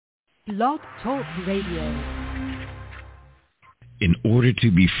Blog Talk Radio. In order to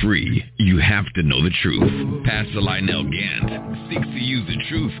be free, you have to know the truth. Pastor Lionel Gantt seeks to use the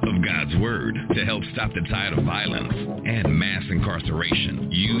truth of God's Word to help stop the tide of violence and mass incarceration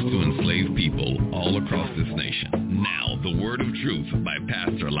used to enslave people all across this nation. Now, the Word of Truth by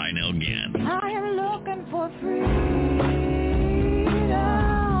Pastor Lionel Gantt. I am looking for freedom,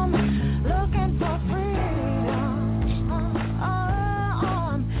 looking for freedom.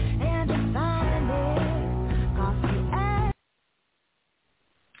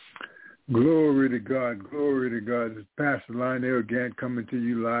 Glory to God, glory to God. This is Pastor Lionel Gantt coming to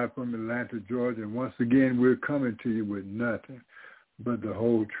you live from Atlanta, Georgia. And once again, we're coming to you with nothing but the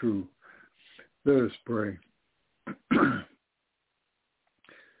whole truth. Let us pray. Dear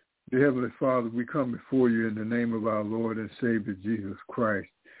Heavenly Father, we come before you in the name of our Lord and Savior, Jesus Christ.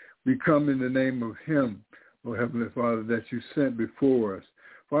 We come in the name of him, oh Heavenly Father, that you sent before us.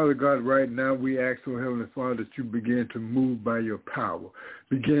 Father God, right now we ask, oh Heavenly Father, that you begin to move by your power,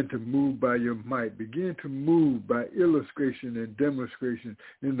 begin to move by your might, begin to move by illustration and demonstration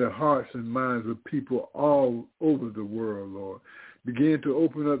in the hearts and minds of people all over the world, Lord. Begin to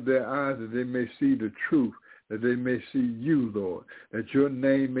open up their eyes that they may see the truth, that they may see you, Lord, that your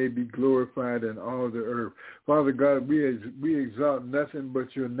name may be glorified in all the earth. Father God, we exalt nothing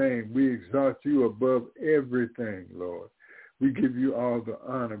but your name. We exalt you above everything, Lord. We give you all the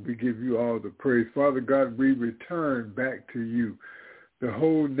honor. We give you all the praise. Father God, we return back to you, the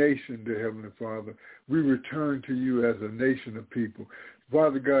whole nation, dear Heavenly Father. We return to you as a nation of people.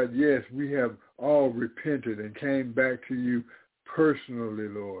 Father God, yes, we have all repented and came back to you personally,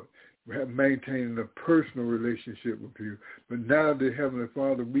 Lord. We have maintained a personal relationship with you. But now, dear Heavenly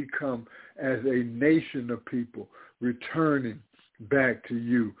Father, we come as a nation of people returning back to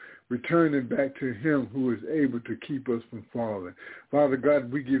you, returning back to him who is able to keep us from falling. Father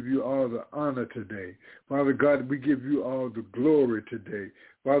God, we give you all the honor today. Father God, we give you all the glory today.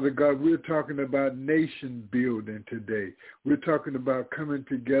 Father God, we're talking about nation building today. We're talking about coming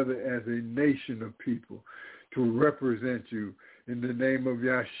together as a nation of people to represent you. In the name of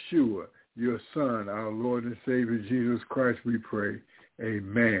Yeshua, your Son, our Lord and Savior, Jesus Christ, we pray.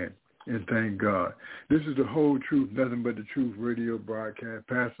 Amen. And thank God. This is the whole truth, nothing but the truth radio broadcast.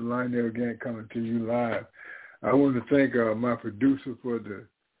 Pastor Lionel Gantt coming to you live. I want to thank my producer for the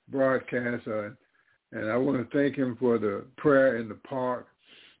broadcast, and I want to thank him for the prayer in the park,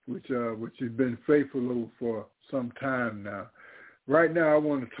 which has been faithful for some time now. Right now, I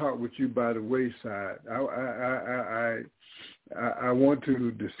want to talk with you by the wayside. I want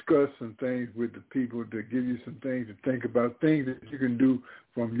to discuss some things with the people, to give you some things to think about, things that you can do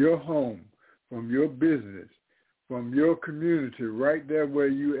from your home, from your business, from your community, right there where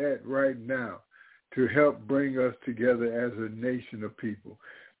you're at right now, to help bring us together as a nation of people.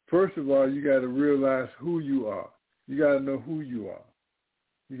 First of all, you got to realize who you are. You got to know who you are.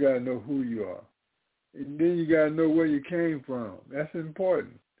 You got to know who you are. And then you got to know where you came from. That's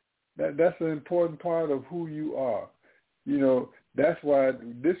important. That's an important part of who you are. You know, that's why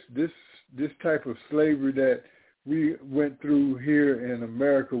this type of slavery that we went through here in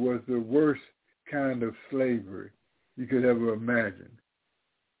America was the worst kind of slavery you could ever imagine,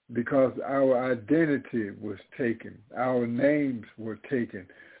 because our identity was taken, our names were taken,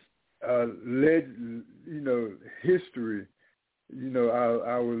 history,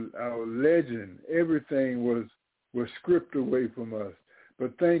 our legend, everything was stripped away from us.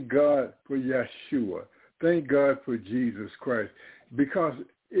 But thank God for Yeshua. Thank God for Jesus Christ, because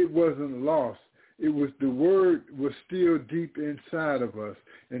it wasn't lost. It was, the word was still deep inside of us,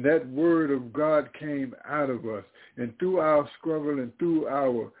 and that word of God came out of us. And through our struggle and through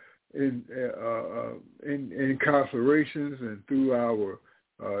our incarcerations and through our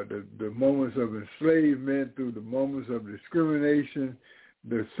the moments of enslavement, through the moments of discrimination,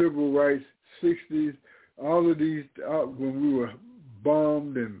 the civil rights 60s, all of these, when we were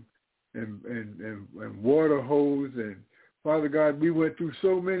bombed and water hose, and Father God, we went through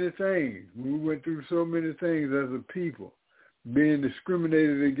so many things. We went through so many things as a people, being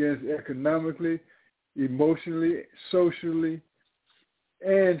discriminated against economically, emotionally, socially,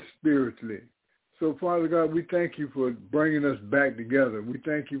 and spiritually. So Father God, we thank you for bringing us back together. We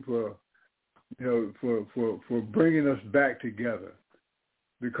thank you for bringing us back together,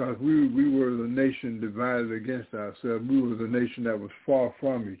 because we were the nation divided against ourselves. We were the nation that was far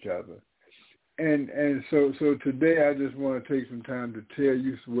from each other. And so today I just want to take some time to tell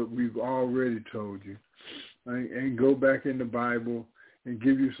you what we've already told you, and go back in the Bible and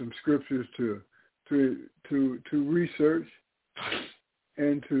give you some scriptures to research,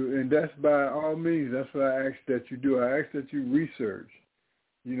 and that's by all means. That's what I ask that you do. I ask that you research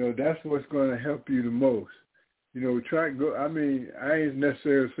That's what's going to help you the most. I ain't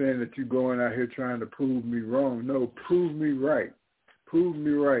necessarily saying that you're going out here trying to prove me wrong. No, prove me right. Prove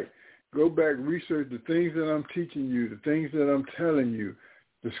me right. Go back, research the things that I'm teaching you, the things that I'm telling you,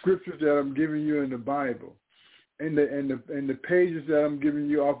 the scriptures that I'm giving you in the Bible, and the pages that I'm giving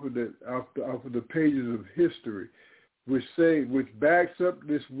you off of the pages of history, which backs up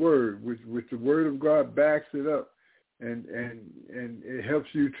this word, which the word of God backs it up, and it helps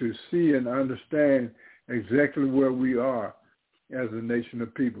you to see and understand exactly where we are as a nation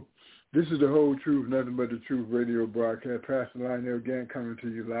of people. This is the whole truth, nothing but the truth radio broadcast. Pastor Lionel Gantt coming to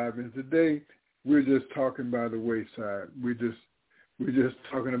you live, and today we're just talking by the wayside. We're just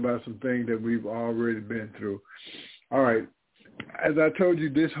talking about some things that we've already been through. All right, as I told you,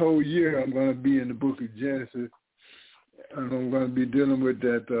 this whole year I'm going to be in the book of Genesis, and I'm going to be dealing with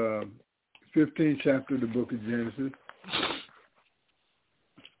that 15th chapter of the book of Genesis.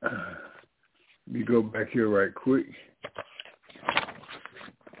 Let me go back here right quick.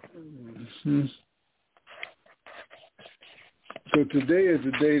 So today is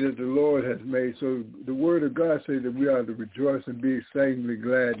the day that the Lord has made. So the word of God says that we are to rejoice and be exceedingly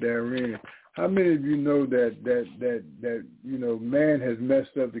glad therein. How many of you know that man has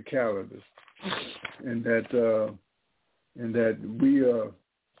messed up the calendars, and that we are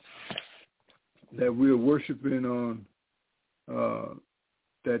worshiping on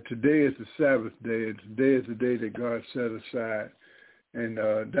that today is the Sabbath day, and today is the day that God set aside. And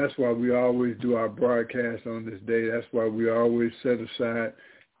that's why we always do our broadcast on this day. That's why we always set aside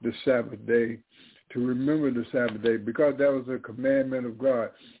the Sabbath day to remember the Sabbath day, because that was a commandment of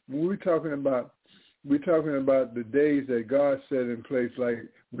God. When we're talking about the days that God set in place, like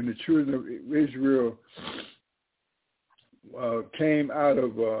when the children of Israel came out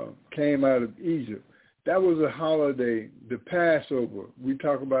of Egypt. That was a holiday, the Passover. We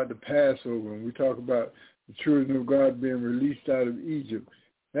talk about the Passover, and we talk about the children of God being released out of Egypt.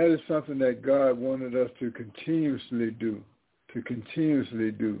 That is something that God wanted us to continuously do.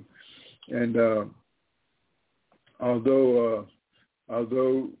 And although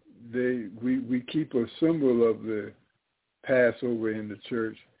we keep a symbol of the Passover in the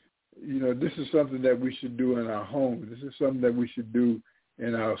church, this is something that we should do in our homes. This is something that we should do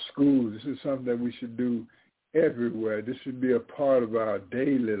in our schools. This is something that we should do everywhere. This should be a part of our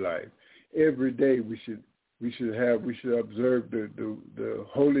daily life. Every day we should observe the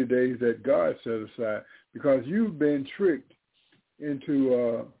holy days that God set aside, because you've been tricked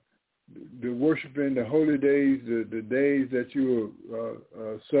into the worshiping the holy days, the days that you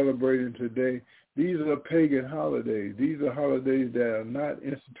are celebrating today. These are pagan holidays. These are holidays that are not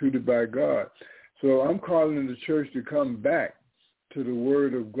instituted by God. So I'm calling the church to come back to the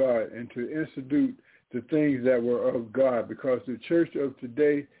Word of God and to institute the things that were of God, because the church of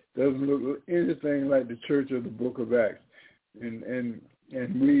today doesn't look anything like the church of the book of Acts. And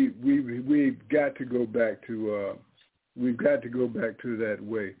we've got to go back to that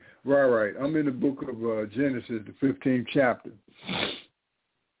way. Right. I'm in the book of Genesis, the 15th chapter.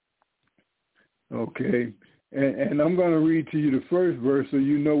 Okay. And I'm going to read to you the first verse so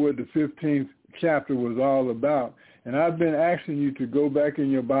you know what the 15th chapter was all about. And I've been asking you to go back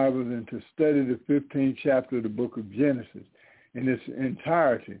in your Bibles and to study the 15th chapter of the book of Genesis in its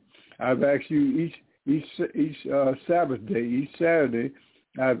entirety. I've asked you each Sabbath day, each Saturday,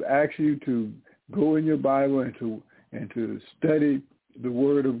 I've asked you to go in your Bible and to study the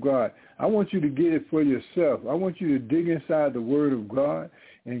Word of God. I want you to get it for yourself. I want you to dig inside the Word of God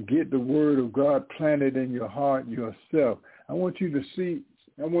and get the Word of God planted in your heart yourself. I want you to see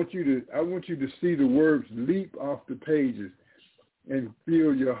the words leap off the pages and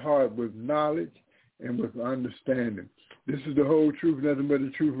fill your heart with knowledge and with understanding. This is the whole truth, nothing but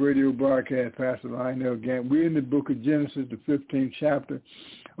the truth radio broadcast, Pastor Lionel Gantt. We're in the book of Genesis, the 15th chapter.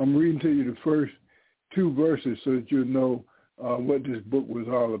 I'm reading to you the first two verses so that you'll know what this book was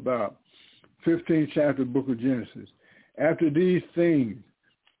all about. 15th chapter, book of Genesis. After these things,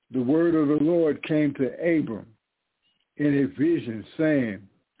 the word of the Lord came to Abram in a vision, saying,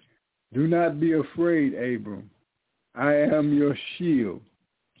 "Do not be afraid, Abram. I am your shield,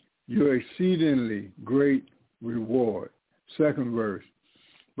 your exceedingly great reward." Second verse.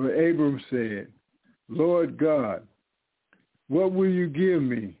 But Abram said, "Lord God, what will you give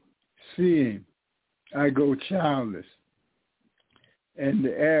me, seeing I go childless, and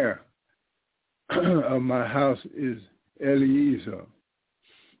the heir of my house is Eliezer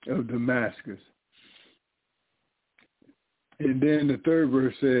of Damascus?" And then the third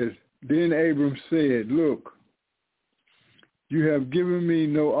verse says, "Then Abram said, Look, you have given me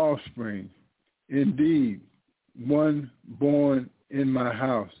no offspring. Indeed, one born in my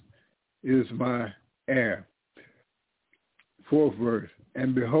house is my heir. 4th verse,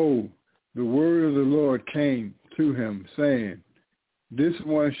 and behold, the word of the Lord came to him, saying, this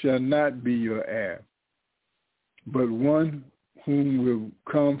one shall not be your heir, but one whom will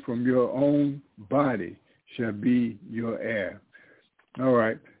come from your own body shall be your heir. All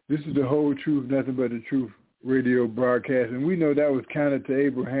right, this is the whole truth, nothing but the truth radio broadcast, and we know that was counted to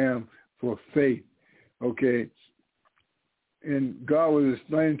Abraham for faith, okay? And God was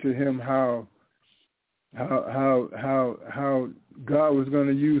explaining to him how God was going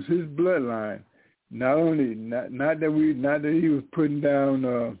to use his bloodline. Not that he was putting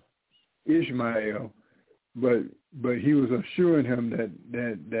down Ishmael, but he was assuring him that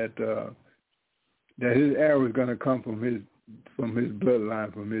his heir was going to come from his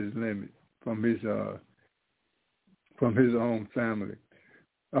bloodline, from his lineage, from his own family.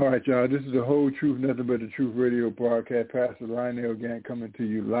 All right, y'all. This is the whole truth, nothing but the truth radio broadcast. Pastor Lionel Gantt coming to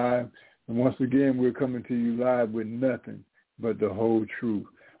you live. And once again, we're coming to you live with nothing but the whole truth.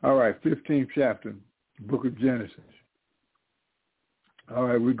 All right, 15th chapter, book of Genesis. All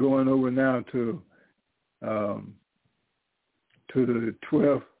right, we're going over now to the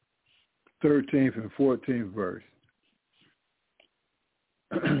 12th, 13th, and 14th verse.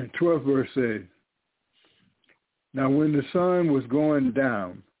 12th verse says, now when the sun was going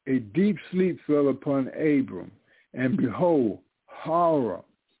down, a deep sleep fell upon Abram, and behold, horror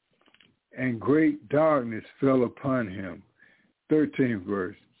and great darkness fell upon him. 13th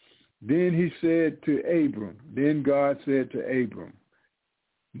verse. Then God said to Abram,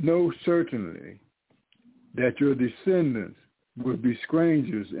 know certainly that your descendants will be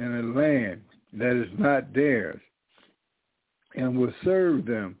strangers in a land that is not theirs, and will serve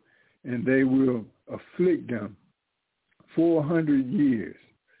them, and they will afflict them 400 years.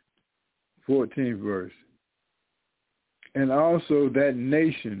 14th verse. And also that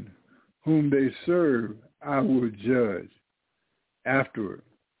nation whom they serve I will judge. Afterward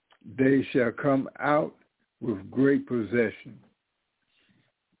they shall come out with great possession.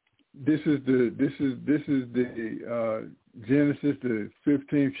 This is the Genesis, the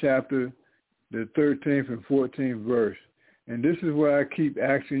 15th chapter, the 13th and 14th verse. And this is where I keep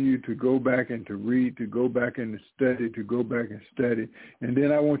asking you to go back and to read, to go back and to go back and study. And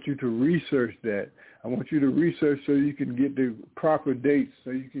then I want you to research that. I want you to research so you can get the proper dates, so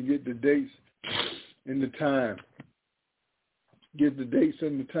you can get the dates and the time. Get the dates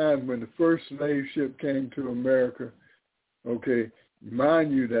and the time when the first slave ship came to America. Okay,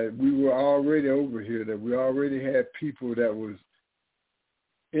 mind you that we were already over here, that we already had people that was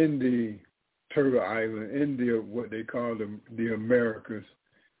in the Turtle Island, in the what they call the Americas,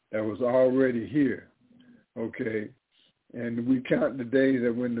 that was already here, okay, and we count the days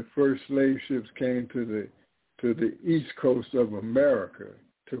that when the first slave ships came to the east coast of America,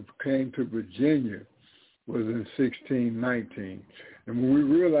 came to Virginia, was in 1619, and when we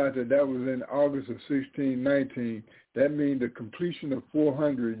realized that was in August of 1619, that means the completion of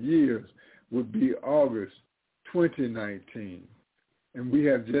 400 years would be August 2019. And we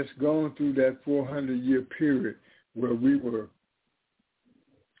have just gone through that 400-year period where we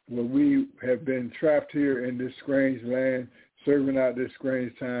have been trapped here in this strange land, serving out this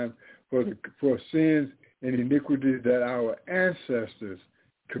strange time for sins and iniquities that our ancestors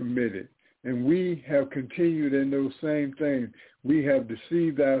committed. And we have continued in those same things. We have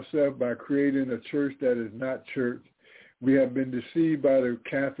deceived ourselves by creating a church that is not church. We have been deceived by the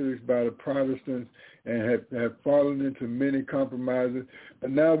Catholics, by the Protestants, and have fallen into many compromises.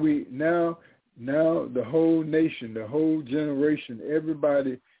 But now the whole nation, the whole generation,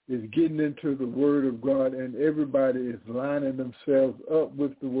 everybody is getting into the Word of God, and everybody is lining themselves up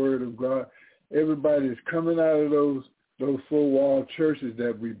with the Word of God. Everybody is coming out of those four-wall churches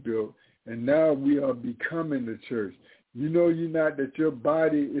that we built, and now we are becoming the church. You know you're not that your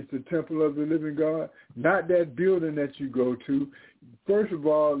body is the temple of the living God, not that building that you go to. First of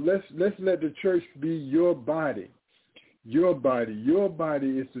all, let's let the church be your body. Your body. Your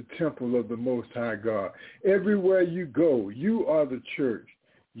body is the temple of the Most High God. Everywhere you go, you are the church.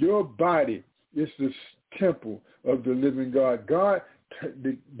 Your body is the temple of the living God. God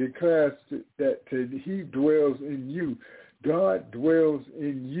declares that he dwells in you. God dwells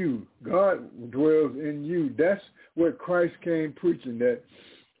in you. God dwells in you. That's what Christ came preaching, that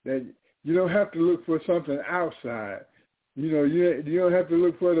you don't have to look for something outside. You know, you don't have to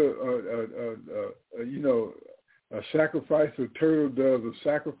look for a sacrifice of turtle doves, a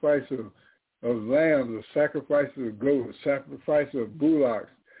sacrifice of lambs, a sacrifice of goats, a sacrifice of bullocks.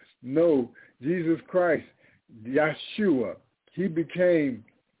 No, Jesus Christ, Yeshua, he became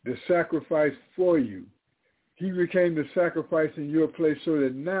the sacrifice for you. He became the sacrifice in your place so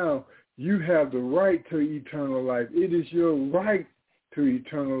that now you have the right to eternal life. It is your right to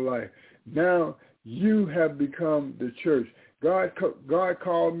eternal life. Now you have become the church. God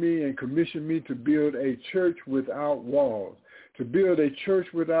called me and commissioned me to build a church without walls. To build a church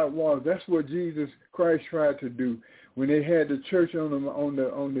without walls. That's what Jesus Christ tried to do when they had the church on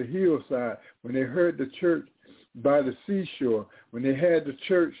the hillside, when they heard the church by the seashore, when they had the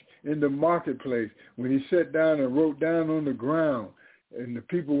church in the marketplace, when he sat down and wrote down on the ground, and the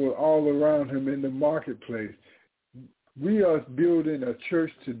people were all around him in the marketplace. We are building a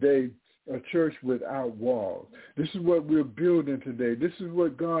church today, a church without walls. This is what we're building today. This is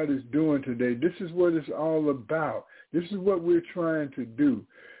what God is doing today. This is what it's all about. This is what we're trying to do.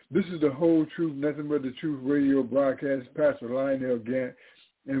 This is the whole truth, nothing but the truth radio broadcast, Pastor Lionel Gantt.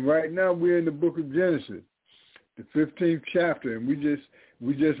 And right now we're in the book of Genesis, the 15th chapter, and we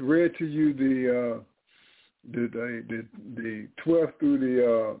just read to you the 12th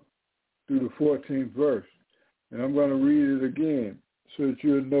through the 14th verse. And I'm going to read it again so that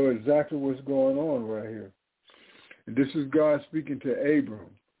you'll know exactly what's going on right here. And this is God speaking to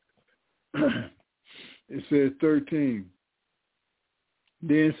Abram. It says 13.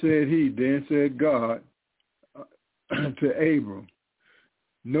 Then said God to Abram,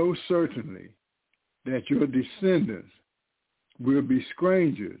 know certainly that your descendants will be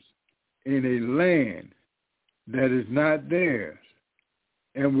strangers in a land that is not theirs,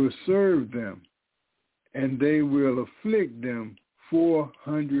 and will serve them, and they will afflict them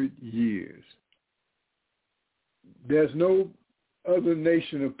 400 years. There's no other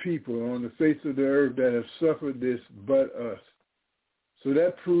nation of people on the face of the earth that have suffered this but us. So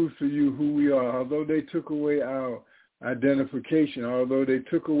that proves to you who we are. Although they took away our identification, although they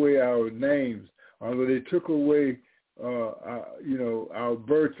took away our names, although they took away our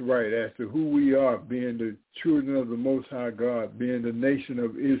birthright as to who we are, being the children of the Most High God, being the nation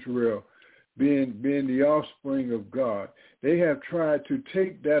of Israel, being the offspring of God. They have tried to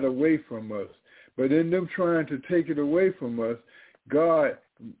take that away from us. But in them trying to take it away from us, God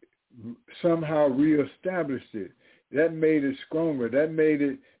somehow reestablished it. That made it stronger. That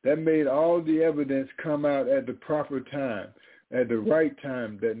made all the evidence come out at the proper time, at the right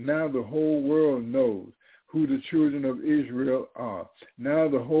time, that now the whole world knows who the children of Israel are. Now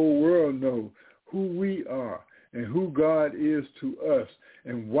the whole world knows who we are and who God is to us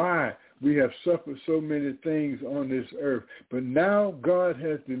and why we have suffered so many things on this earth. But now God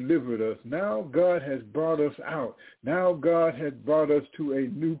has delivered us. Now God has brought us out. Now God has brought us to a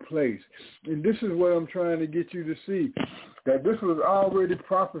new place. And this is what I'm trying to get you to see, that this was already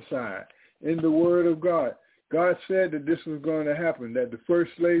prophesied in the Word of God. God said that this was going to happen, that the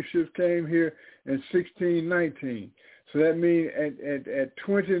first slave ships came here in 1619. So that means at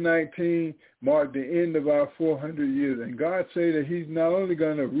 2019 marked the end of our 400 years. And God said that he's not only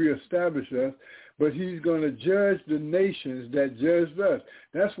going to reestablish us, but he's going to judge the nations that judged us.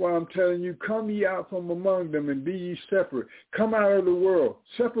 That's why I'm telling you, come ye out from among them and be ye separate. Come out of the world.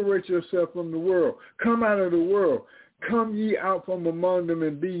 Separate yourself from the world. Come out of the world. Come ye out from among them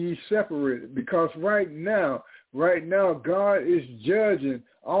and be ye separated. Because right now, God is judging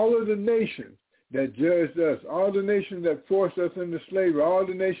all of the nations that judged us, all the nations that forced us into slavery, all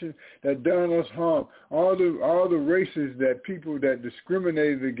the nations that done us harm, all the races that people that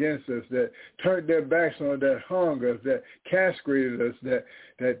discriminated against us, that turned their backs on us, that hung us, that castrated us,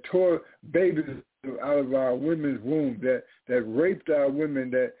 that tore babies out of our women's womb, that raped our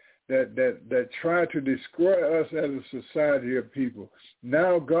women, that tried to destroy us as a society of people.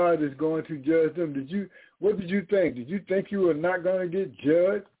 Now God is going to judge them. What did you think? Did you think you were not going to get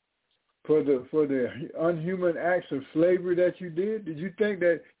judged for the unhuman acts of slavery that you did? Did you think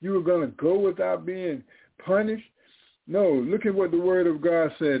that you were going to go without being punished? No, look at what the Word of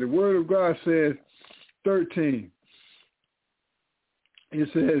God said. The Word of God says, 13. It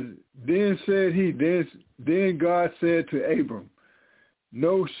says, then God said to Abram,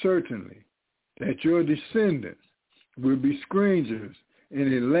 know certainly that your descendants will be strangers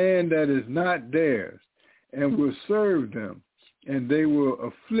in a land that is not theirs, and will serve them, and they will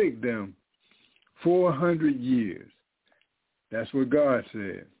afflict them 400 years. That's what God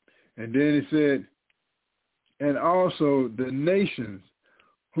said. And then he said, and also the nations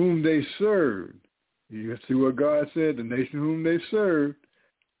whom they served. You see what God said? The nation whom they served.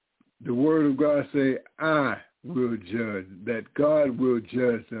 The Word of God say, I will judge, that God will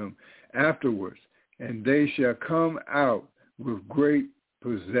judge them afterwards, and they shall come out with great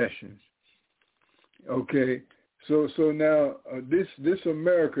possessions. Okay, so now this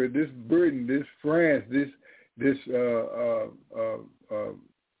America, this Britain, this France, this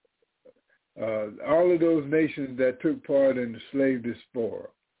all of those nations that took part in the slave diaspora,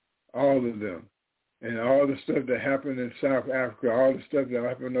 all of them, and all the stuff that happened in South Africa, all the stuff that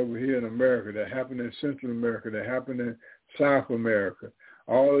happened over here in America, that happened in Central America, that happened in South America,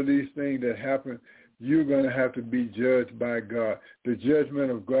 all of these things that happened, you're going to have to be judged by God. The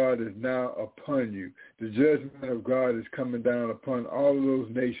judgment of God is now upon you. The judgment of God is coming down upon all of those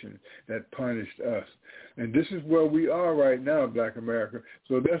nations that punished us. And this is where we are right now, Black America.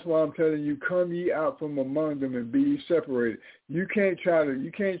 So that's why I'm telling you, come ye out from among them and be ye separated. You can't try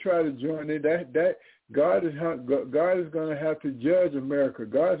to join in. That God is going to have to judge America.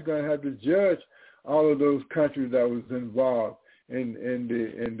 God's going to have to judge all of those countries that was involved in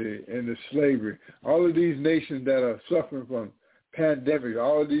the slavery. All of these nations that are suffering from pandemic,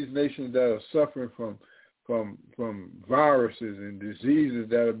 all of these nations that are suffering from viruses and diseases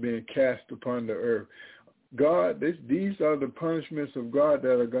that are being cast upon the earth. God, these are the punishments of God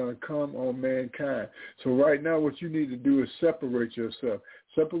that are going to come on mankind. So right now what you need to do is separate yourself.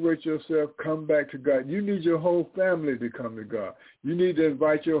 Separate yourself, come back to God. You need your whole family to come to God. You need to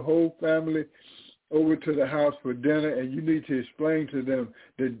invite your whole family over to the house for dinner, and you need to explain to them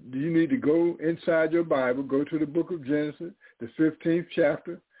that you need to go inside your Bible, go to the book of Genesis, the 15th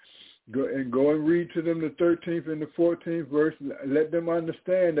chapter, go and read to them the 13th and the 14th verse. Let them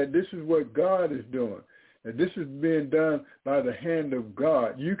understand that this is what God is doing, that this is being done by the hand of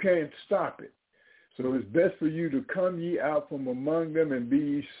God. You can't stop it. So it's best for you to come ye out from among them and be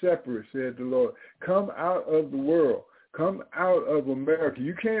ye separate, said the Lord. Come out of the world. Come out of America.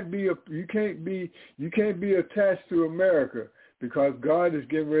 You can't be attached to America, because God is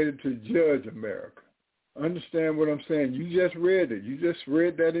getting ready to judge America. Understand what I'm saying? You just read it. You just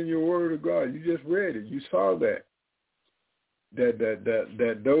read that in your word of God. You just read it. You saw that.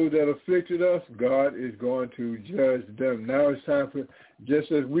 That those that afflicted us, God is going to judge them. Now it's time for,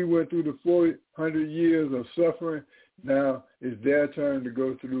 just as we went through the 400 years of suffering, now it's their turn to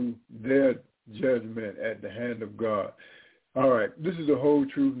go through their judgment at the hand of God. All right, this is The Whole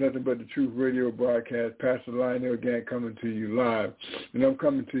Truth, Nothing But the Truth radio broadcast. Pastor Lionel Gantt coming to you live, and I'm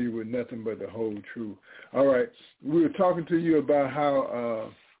coming to you with nothing but the whole truth. All right, we were talking to you about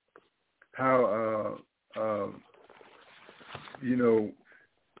how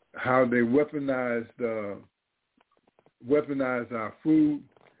they weaponized our food,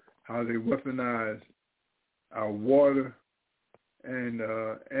 how they weaponized our water. And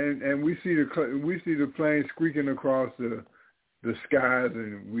we see the planes squeaking across the skies,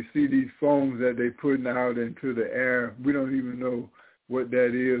 and we see these foams that they putting out into the air. We don't even know what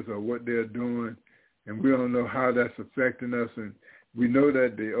that is or what they're doing, and we don't know how that's affecting us. And we know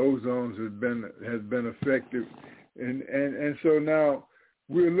that the ozone has been affected, and so now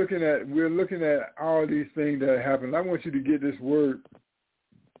we're looking at all these things that happen. I want you to get this word,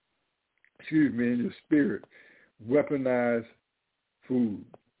 in your spirit, weaponized food.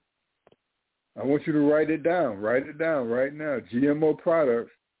 I want you to write it down right now. GMO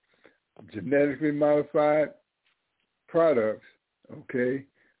products, genetically modified products, okay?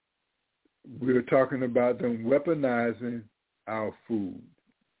 We're talking about them weaponizing our food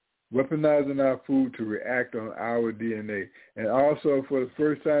to react on our DNA. And also, for the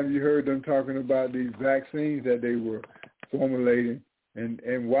first time, you heard them talking about these vaccines that they were formulating,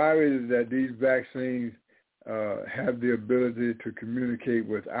 and why is it that these vaccines have the ability to communicate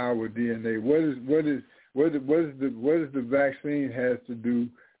with our DNA? What does the vaccine has to do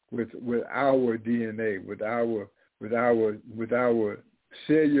with our DNA, with our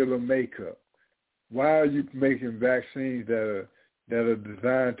cellular makeup? Why are you making vaccines that are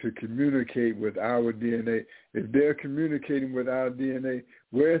designed to communicate with our DNA? If they're communicating with our DNA,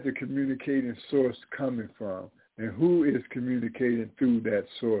 where is the communicating source coming from? And who is communicating through that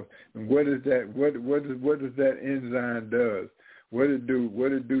source? And what is that? What does that enzyme does? What it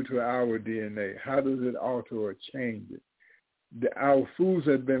do to our DNA? How does it alter or change it? Our foods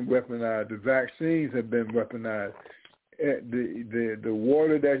have been weaponized. The vaccines have been weaponized. The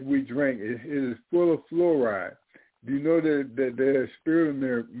water that we drink it is full of fluoride. Do you know that they're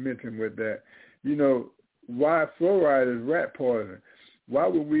experimenting with that? You know why fluoride is rat poison? Why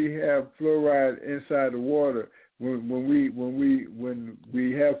would we have fluoride inside the water? When we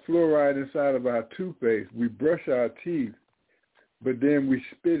have fluoride inside of our toothpaste, we brush our teeth, but then we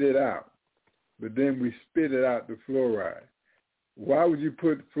spit it out. The fluoride. Why would you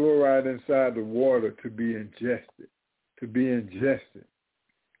put fluoride inside the water to be ingested?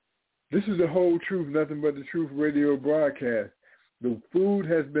 This is The Whole Truth, Nothing But the Truth radio broadcast. The food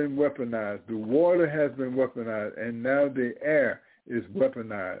has been weaponized. The water has been weaponized, and now the air is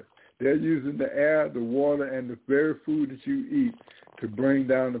weaponized. They're using the air, the water, and the very food that you eat to bring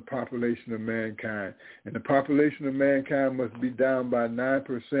down the population of mankind. And the population of mankind must be down by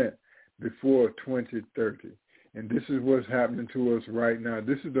 9% before 2030. And this is what's happening to us right now.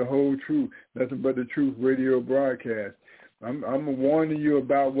 This is the whole truth, nothing but the truth radio broadcast. I'm warning you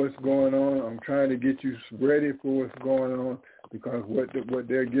about what's going on. I'm trying to get you ready for what's going on, because what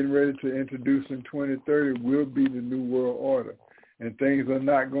they're getting ready to introduce in 2030 will be the New World Order. And things are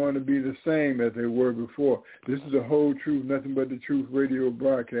not going to be the same as they were before. This is the whole truth, nothing but the truth radio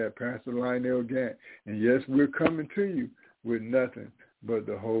broadcast, Pastor Lionel Gantt. And yes, we're coming to you with nothing but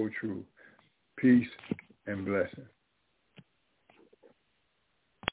the whole truth. Peace and blessings.